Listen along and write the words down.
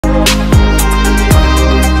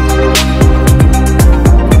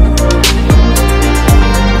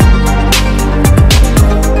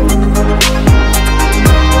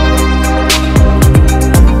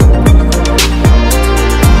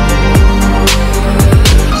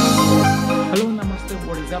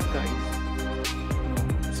up, guys? No,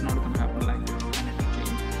 it's not gonna happen like this. I need to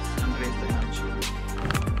change this and raise the energy.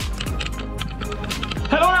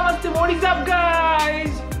 Hello, namaste, what is up,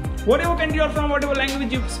 guys? Whatever country you're from, whatever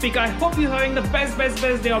language you speak, I hope you're having the best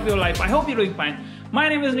day of your life. I hope you're doing fine. My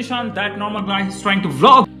name is Nishan, that normal guy who's trying to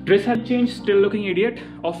vlog. Dress has changed, still looking idiot.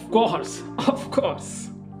 Of course.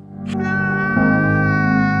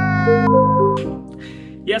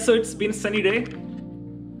 Yeah, so it's been a sunny day.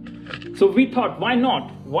 So we thought, why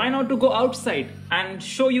not? Why not to go outside and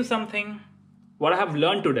show you something, what I have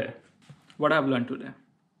learned today.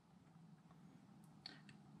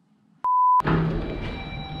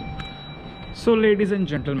 So ladies and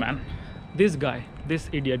gentlemen, this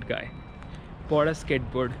idiot guy, bought a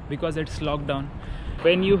skateboard because it's lockdown.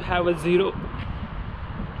 When you have a zero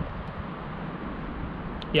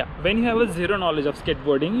knowledge of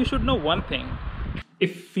skateboarding, you should know one thing.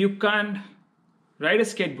 If you can't ride a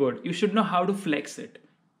skateboard, you should know how to flex it.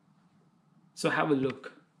 So have a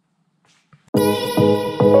look.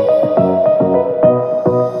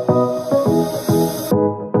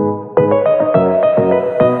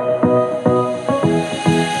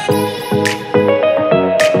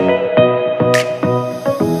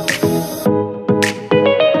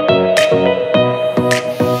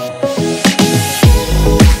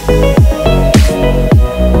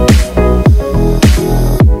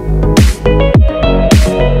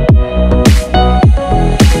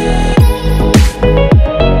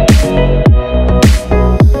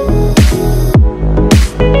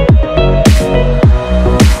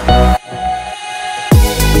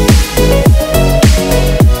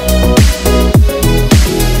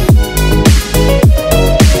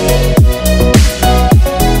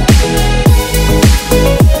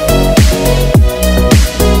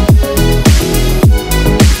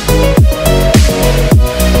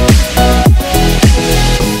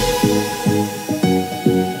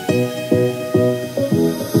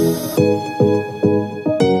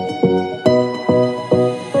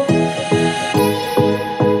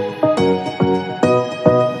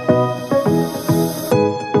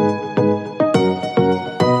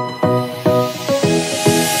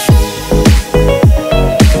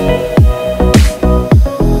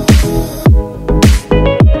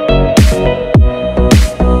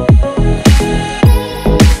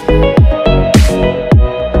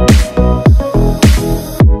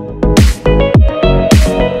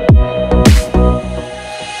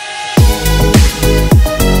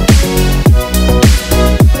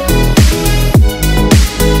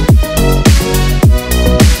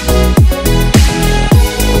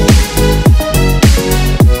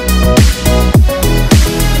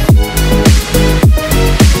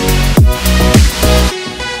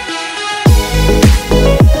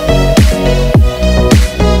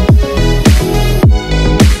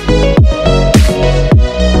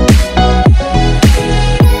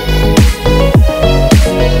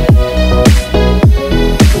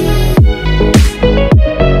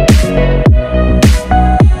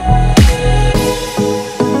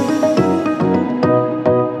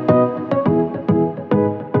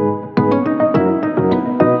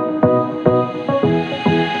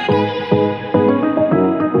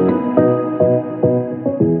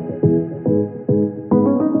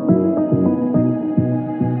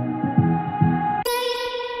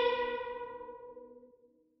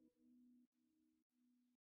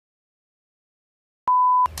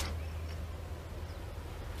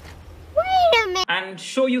 And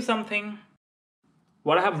show you something,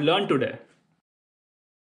 what I have learned today.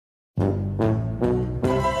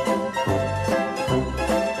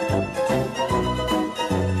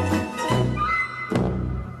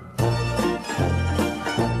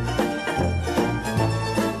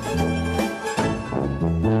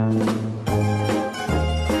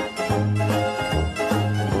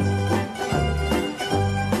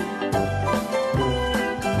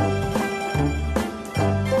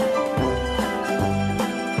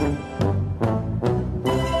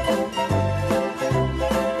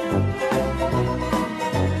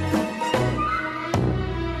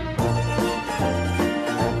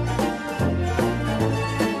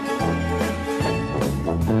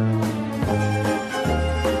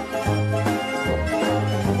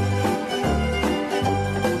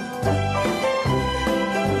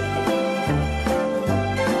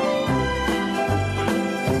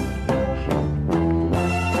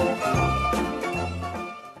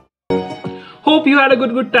 Hope you had a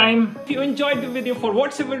good time. If you enjoyed the video for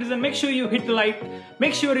whatever reason, make sure you hit the like,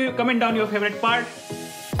 make sure you comment down your favorite part.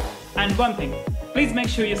 And one thing, please make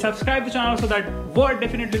sure you subscribe the channel so that we'll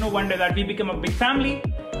definitely know one day that we become a big family.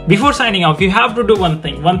 Before signing off, you have to do one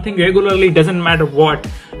thing regularly, doesn't matter what.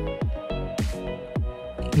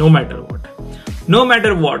 no matter what. No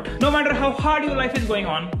matter what. No matter how hard your life is going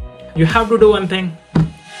on, you have to do one thing.